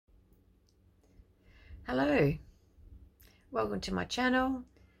Hello, welcome to my channel.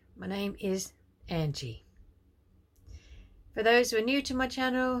 My name is Angie. For those who are new to my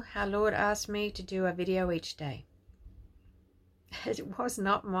channel, our Lord asked me to do a video each day. It was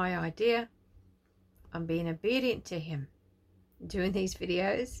not my idea. I'm being obedient to Him doing these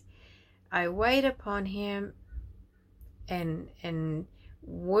videos. I wait upon Him and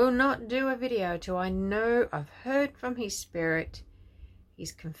will not do a video till I know I've heard from His Spirit.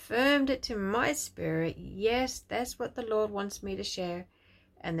 He's confirmed it to my spirit. Yes, that's what the Lord wants me to share.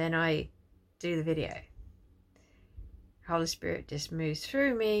 And then I do the video. Holy Spirit just moves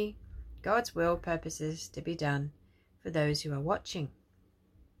through me. God's will, purposes to be done for those who are watching.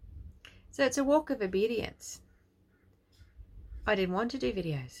 So it's a walk of obedience. I didn't want to do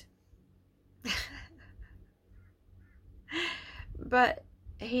videos. But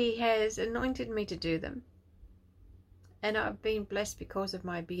He has anointed me to do them. And I've been blessed because of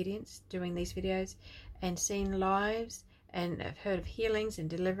my obedience doing these videos and seen lives, and I've heard of healings and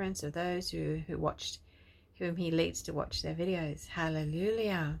deliverance of those who watched, whom He leads to watch their videos.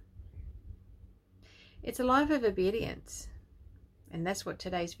 Hallelujah. It's a life of obedience. And that's what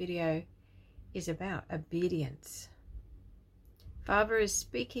today's video is about, obedience. Father is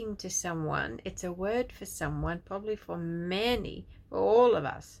speaking to someone. It's a word for someone, probably for many, for all of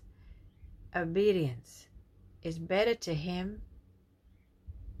us. Obedience is better to Him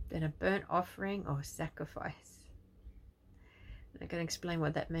than a burnt offering or sacrifice. I'm going to explain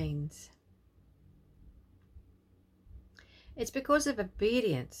what that means. It's because of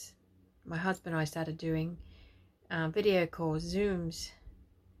obedience. My husband and I started doing video calls, Zooms,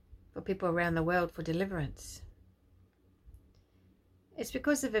 for people around the world for deliverance. It's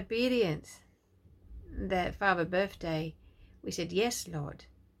because of obedience that Father's birthday, we said, yes, Lord.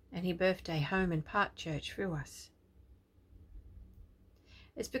 And He birthday home and part church through us.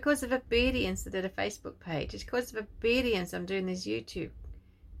 It's because of obedience that I did a Facebook page. It's because of obedience I'm doing these YouTube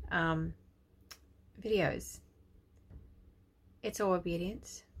videos. It's all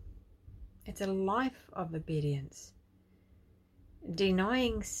obedience. It's a life of obedience.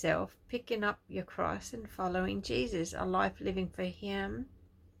 Denying self, picking up your cross and following Jesus. A life living for Him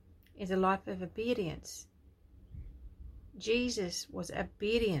is a life of obedience. Jesus was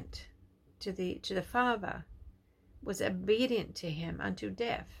obedient to the Father, was obedient to Him unto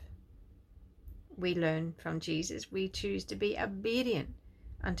death. We learn from Jesus, we choose to be obedient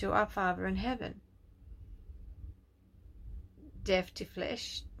unto our Father in heaven. Deaf to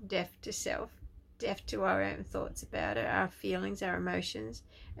flesh, deaf to self, deaf to our own thoughts about it, our feelings, our emotions,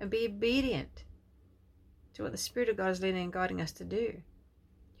 and be obedient to what the Spirit of God is leading and guiding us to do,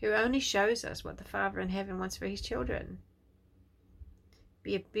 who only shows us what the Father in heaven wants for His children.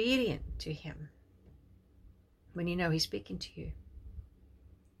 Be obedient to Him when you know He's speaking to you.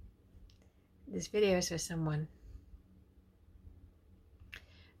 This video is for someone.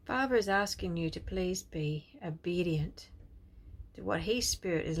 Father is asking you to please be obedient to what His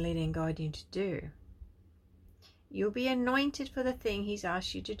Spirit is leading and guiding you to do. You'll be anointed for the thing He's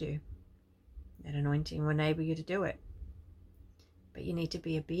asked you to do. That anointing will enable you to do it. But you need to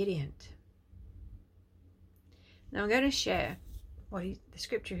be obedient. Now I'm going to share the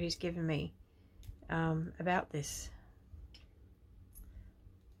scripture He's given me about this.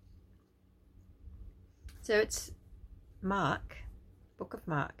 So it's Mark, book of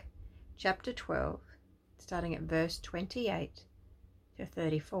Mark, chapter 12, starting at verse 28 to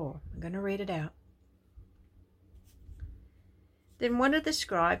 34. I'm going to read it out. Then one of the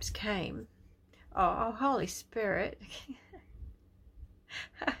scribes came. Oh, Holy Spirit.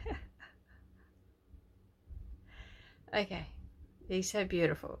 Okay. He's so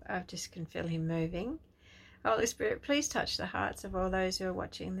beautiful. I just can feel Him moving. Holy Spirit, please touch the hearts of all those who are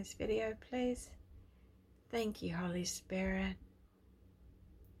watching this video, please. Thank you, Holy Spirit.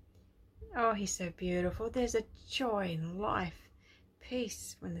 Oh, He's so beautiful. There's a joy in life,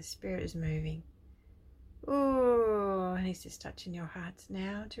 peace when the Spirit is moving. Oh, and He's just touching your hearts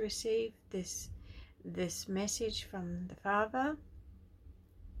now to receive this message from the Father.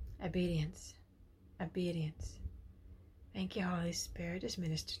 Obedience. Obedience. Thank you, Holy Spirit. Just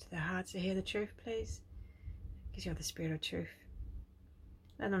minister to their hearts to hear the truth, please. Because you're the Spirit of truth.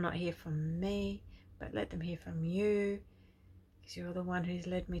 Let them not hear from me, but let them hear from you. Because you're the one who's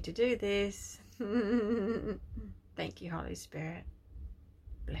led me to do this. Thank you, Holy Spirit.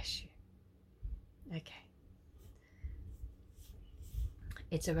 Bless you. Okay.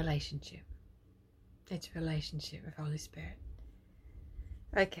 It's a relationship. It's a relationship with Holy Spirit.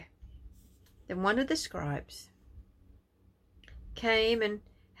 Okay. Then one of the scribes came, and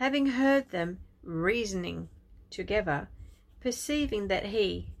having heard them reasoning together, perceiving that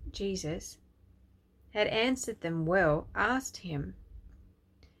he, Jesus, had answered them well, asked him,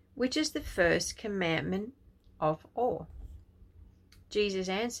 "Which is the first commandment of all?" Jesus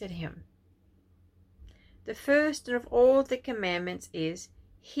answered him, "The first of all the commandments is,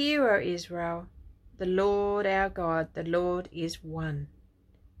 Hear, O Israel, the Lord our God, the Lord is one.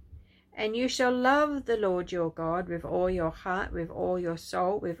 And you shall love the Lord your God with all your heart, with all your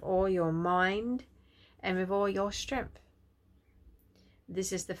soul, with all your mind, and with all your strength.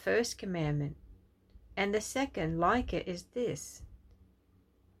 This is the first commandment. And the second, like it, is this: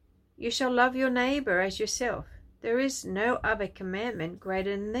 You shall love your neighbor as yourself. There is no other commandment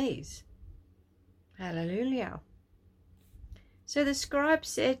greater than these." Hallelujah. So the scribe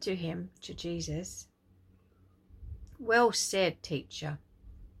said to him, to Jesus, "Well said, teacher.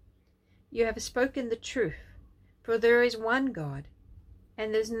 You have spoken the truth, for there is one God,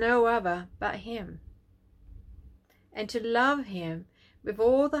 and there's no other but him. And to love him with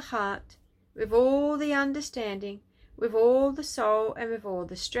all the heart, with all the understanding, with all the soul, and with all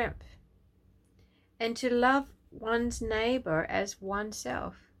the strength. And to love one's neighbor as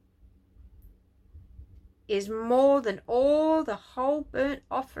oneself is more than all the whole burnt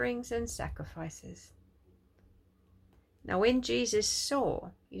offerings and sacrifices." Now when Jesus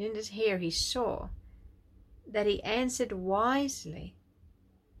saw, he didn't just hear, he saw, that he answered wisely,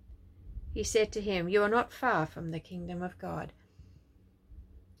 he said to him, "You are not far from the kingdom of God."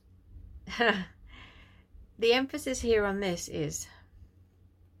 The emphasis here on this is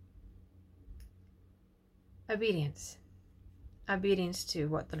obedience. Obedience to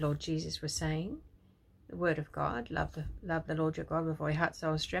what the Lord Jesus was saying, the word of God. Love the Lord your God with all your heart,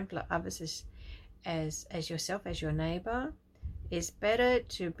 soul, and strength. Love others as yourself, as your neighbor. It's better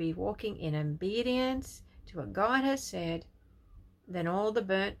to be walking in obedience to what God has said than all the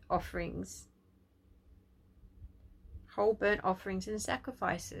burnt offerings, whole burnt offerings and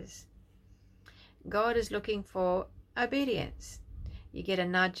sacrifices. God is looking for obedience. You get a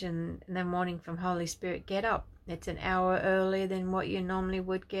nudge in the morning from Holy Spirit, get up. It's an hour earlier than what you normally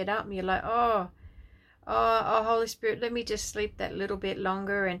would get up. And you're like, oh, Holy Spirit, let me just sleep that little bit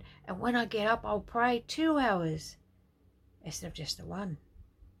longer. And when I get up, I'll pray 2 hours instead of just the 1.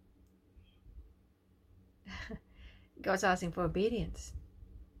 God's asking for obedience.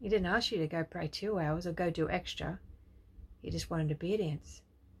 He didn't ask you to go pray 2 hours or go do extra. He just wanted obedience.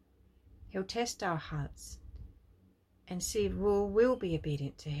 He'll test our hearts and see if we'll be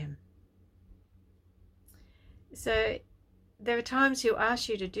obedient to him. So there are times he'll ask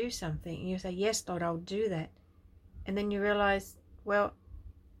you to do something and you say, "Yes, Lord, I'll do that." And then you realize, well,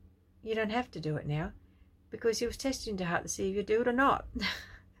 you don't have to do it now because he was testing your heart to see if you do it or not.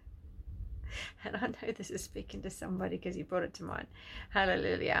 And I know this is speaking to somebody because he brought it to mind.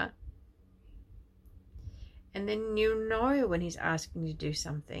 Hallelujah. And then you know when he's asking you to do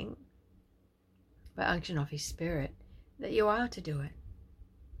something by unction of his Spirit that you are to do it.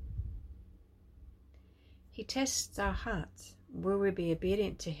 He tests our hearts. Will we be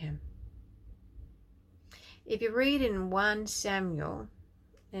obedient to him? If you read in 1 Samuel,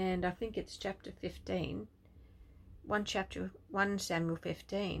 and I think it's chapter 15, 1 Samuel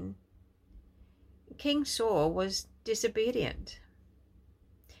 15, King Saul was disobedient.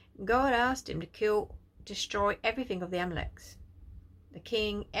 God asked him to destroy everything of the Amaleks. The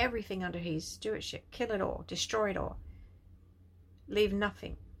king, everything under his stewardship, kill it all, destroy it all. Leave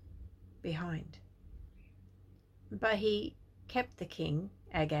nothing behind. But he kept the king,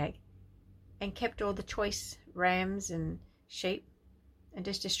 Agag, and kept all the choice rams and sheep and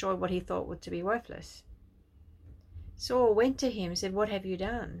just destroyed what he thought would to be worthless. Saul went to him and said, "What have you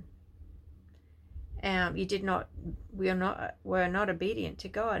done? We were not obedient to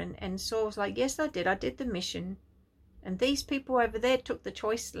God." And Saul was like, "Yes, I did. I did the mission. And these people over there took the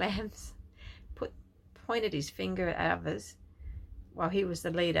choice lambs," pointed his finger at others while he was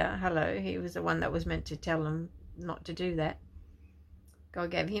the leader. Hello, he was the one that was meant to tell them not to do that. God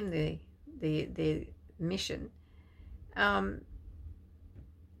gave him the mission.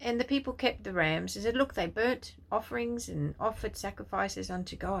 And the people kept the rams and said, "Look, they burnt offerings and offered sacrifices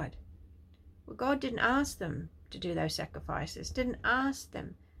unto God." Well, God didn't ask them to do those sacrifices, didn't ask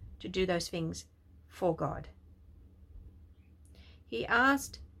them to do those things for God. He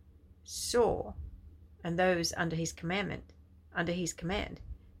asked Saul and those under his command,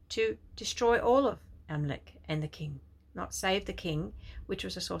 to destroy all of Amalek and the king, not save the king, which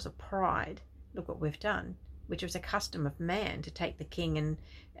was a source of pride. Look what we've done, which was a custom of man to take the king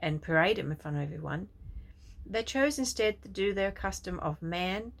and parade him in front of everyone. They chose instead to do their custom of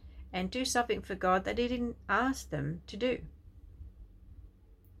man and do something for God that he didn't ask them to do.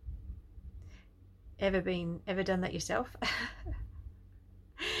 Ever done that yourself?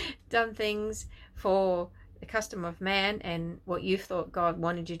 done things for the custom of man and what you thought God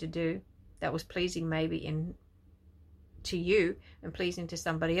wanted you to do that was pleasing maybe to you and pleasing to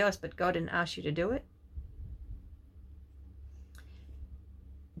somebody else, but God didn't ask you to do it?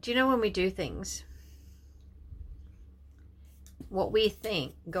 Do you know when we do things, what we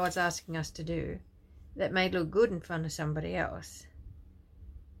think God's asking us to do that may look good in front of somebody else,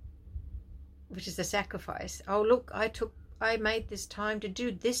 which is a sacrifice. Oh, look, I made this time to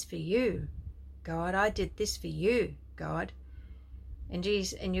do this for you, God. I did this for you, God. And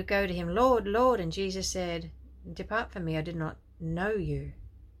you go to him, Lord, Lord, and Jesus said, depart from me, I did not know you.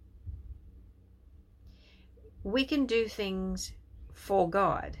 We can do things for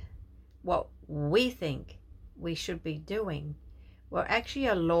God, what we think we should be doing, well, actually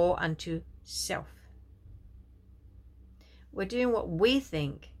a law unto self. We're doing what we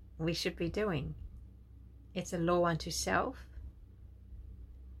think we should be doing. It's a law unto self.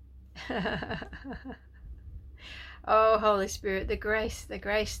 Oh, Holy Spirit, the grace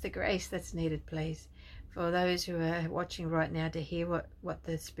that's needed, please, for those who are watching right now to hear what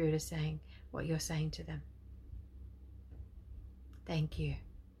the Spirit is saying, what you're saying to them. Thank you.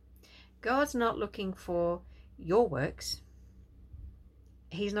 God's not looking for your works.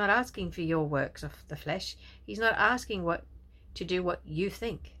 He's not asking for your works of the flesh. He's not asking to do what you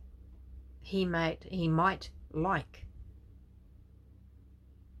think he might like.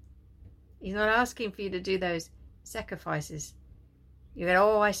 He's not asking for you to do those sacrifices. You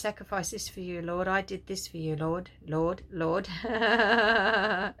go, oh, I sacrificed this for you, Lord. I did this for you, Lord, Lord, Lord.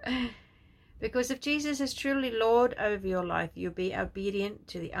 Because if Jesus is truly Lord over your life, you'll be obedient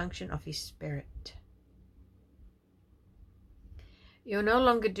to the unction of his Spirit. You'll no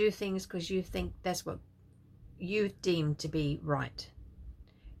longer do things because you think that's what you deem to be right.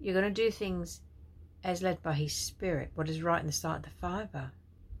 You're going to do things as led by his Spirit, what is right in the sight of the Father.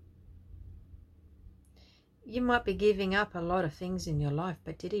 You might be giving up a lot of things in your life,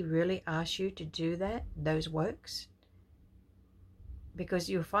 but did he really ask you to do those works? Because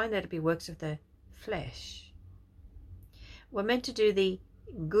you'll find that to be works of the flesh. We're meant to do the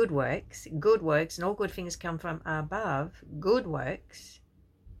good works, and all good things come from above, good works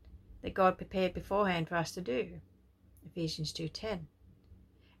that God prepared beforehand for us to do. Ephesians 2:10.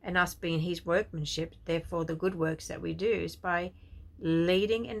 And us being his workmanship, therefore the good works that we do is by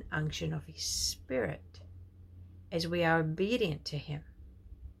leading an unction of his Spirit as we are obedient to him.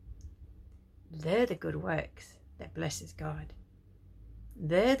 They're the good works that blesses God.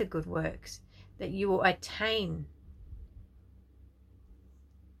 They're the good works that you will attain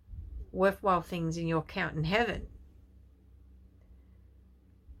worthwhile things in your account in heaven.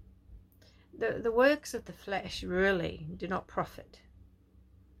 The works of the flesh really do not profit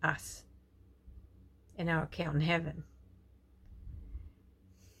us in our account in heaven.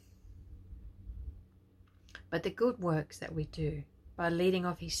 But the good works that we do by leading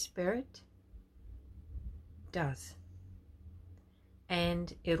of his Spirit does.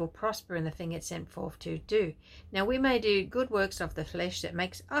 And it will prosper in the thing it's sent forth to do. Now we may do good works of the flesh that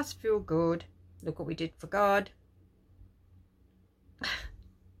makes us feel good. Look what we did for God.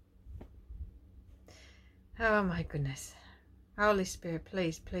 Oh my goodness. Holy Spirit,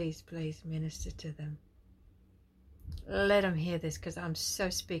 please, please, please minister to them. Let them hear this, because I'm so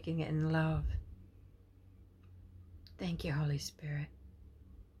speaking it in love. Thank you, Holy Spirit.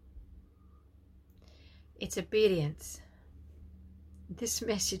 It's obedience. This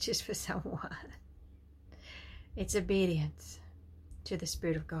message is for someone. It's obedience to the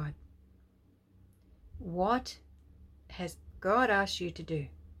Spirit of God. What has God asked you to do?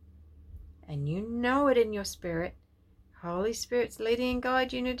 And you know it in your spirit. Holy Spirit's leading and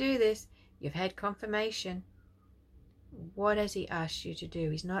guiding you to do this. You've had confirmation. What has he asked you to do?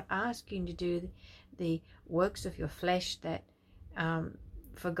 He's not asking you to do the works of your flesh that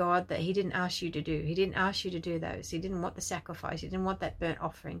for God that he didn't ask you to do. He didn't ask you to do those. He didn't want the sacrifice. He didn't want that burnt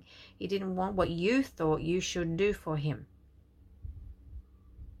offering. He didn't want what you thought you should do for him.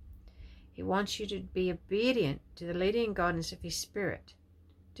 He wants you to be obedient to the leading and guidance of his Spirit,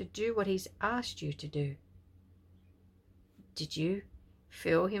 to do what he's asked you to do. Did you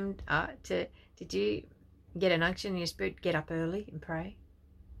feel him did you get an unction in your spirit? Get up early and pray.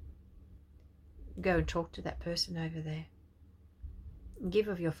 Go and talk to that person over there. Give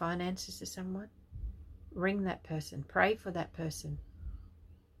of your finances to someone. Ring that person. Pray for that person.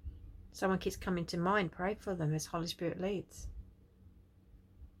 Someone keeps coming to mind. Pray for them as Holy Spirit leads.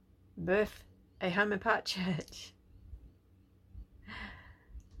 Birth a home and part church.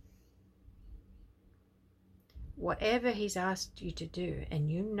 Whatever he's asked you to do, and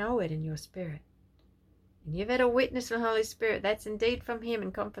you know it in your spirit, and you've had a witness from the Holy Spirit that's indeed from Him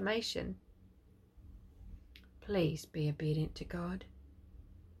in confirmation, please be obedient to God.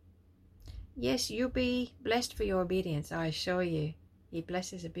 Yes, you'll be blessed for your obedience, I assure you. He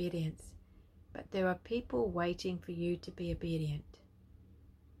blesses obedience. But there are people waiting for you to be obedient.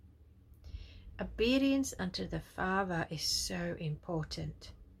 Obedience unto the Father is so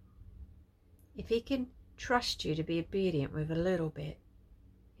important. If He can trust you to be obedient with a little bit,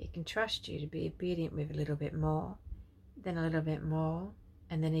 He can trust you to be obedient with a little bit more, then a little bit more,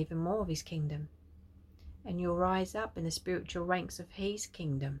 and then even more of His kingdom. And you'll rise up in the spiritual ranks of His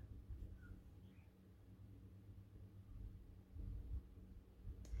kingdom.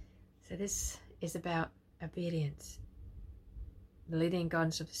 So this is about obedience. The leading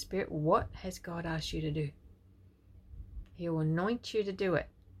guidance of the Spirit. What has God asked you to do? He will anoint you to do it.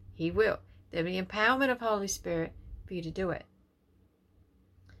 He will. There'll be empowerment of Holy Spirit for you to do it.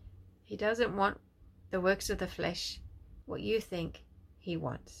 He doesn't want the works of the flesh, what you think He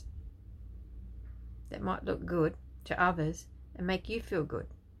wants. That might look good to others and make you feel good.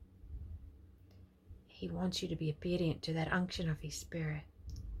 He wants you to be obedient to that unction of His Spirit.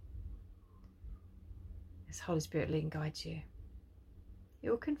 As Holy Spirit lead and guides you.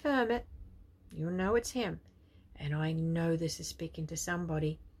 He'll confirm it. You'll know it's Him. And I know this is speaking to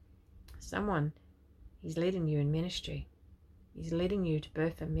somebody. Someone. He's leading you in ministry. He's leading you to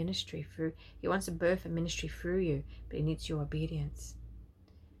birth a ministry through. He wants to birth a ministry through you, but He needs your obedience.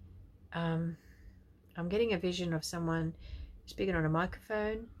 I'm getting a vision of someone speaking on a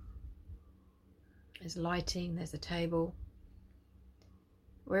microphone. There's lighting, there's a table.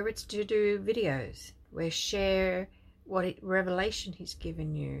 Where it's to do videos, where share what revelation He's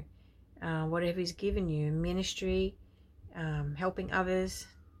given you, whatever He's given you, ministry, helping others.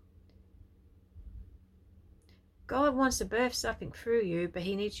 God wants to birth something through you, but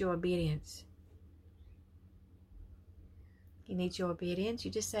He needs your obedience. He needs your obedience.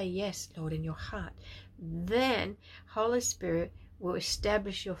 You just say yes, Lord, in your heart. Then Holy Spirit will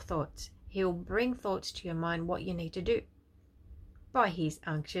establish your thoughts. He'll bring thoughts to your mind what you need to do. By His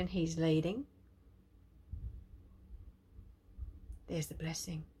unction, He's leading. There's the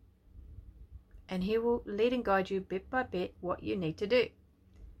blessing. And He will lead and guide you bit by bit what you need to do.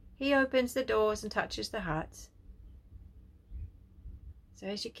 He opens the doors and touches the hearts. So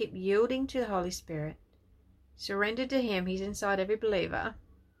as you keep yielding to the Holy Spirit, surrender to Him, He's inside every believer,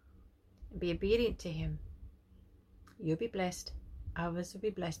 and be obedient to Him, you'll be blessed. Others will be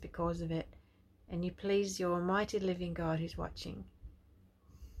blessed because of it. And you please your almighty living God who's watching,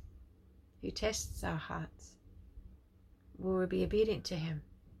 who tests our hearts. Will we be obedient to Him?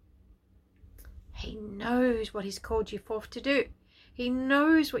 He knows what He's called you forth to do. He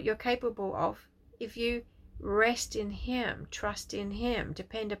knows what you're capable of if you rest in Him, trust in Him,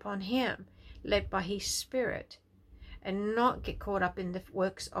 depend upon Him, led by His Spirit, and not get caught up in the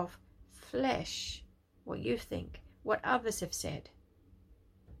works of flesh, what you think, what others have said.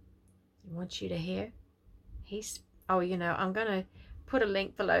 He wants you to hear. I'm going to put a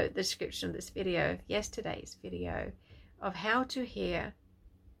link below the description of this video, yesterday's video, of how to hear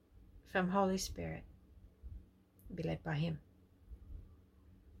from Holy Spirit, be led by Him.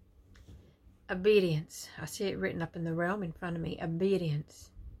 Obedience. I see it written up in the realm in front of me.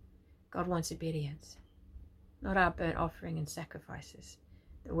 Obedience. God wants obedience. Not our burnt offering and sacrifices.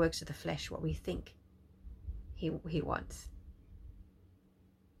 The works of the flesh, what we think He wants.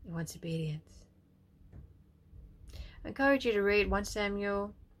 He wants obedience. I encourage you to read 1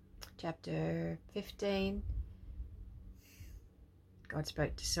 Samuel chapter 15. God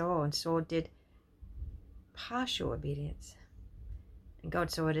spoke to Saul, and Saul did partial obedience. And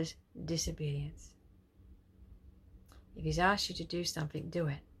God saw it as disobedience. If He's asked you to do something, do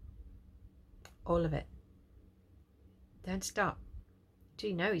it. All of it. Don't stop. Do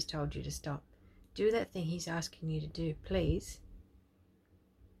you know He's told you to stop? Do that thing He's asking you to do, please.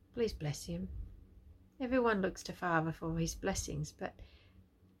 Please bless Him. Everyone looks to Father for His blessings, but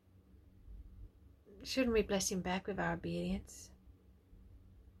shouldn't we bless Him back with our obedience?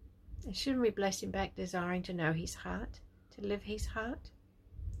 And shouldn't we bless Him back desiring to know His heart, to live His heart,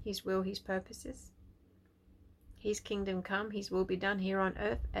 His will, His purposes? His kingdom come, His will be done here on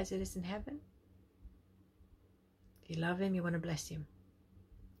earth as it is in heaven. If you love Him, you want to bless Him.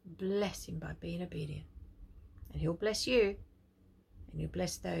 Bless Him by being obedient. And He'll bless you, and He'll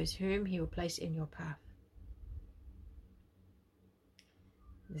bless those whom He will place in your path.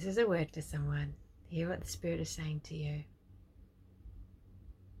 This is a word to someone. Hear what the Spirit is saying to you.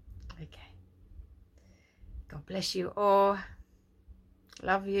 Okay. God bless you all.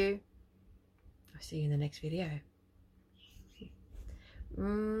 Love you. I'll see you in the next video.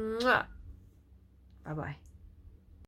 Mwah. Bye-bye.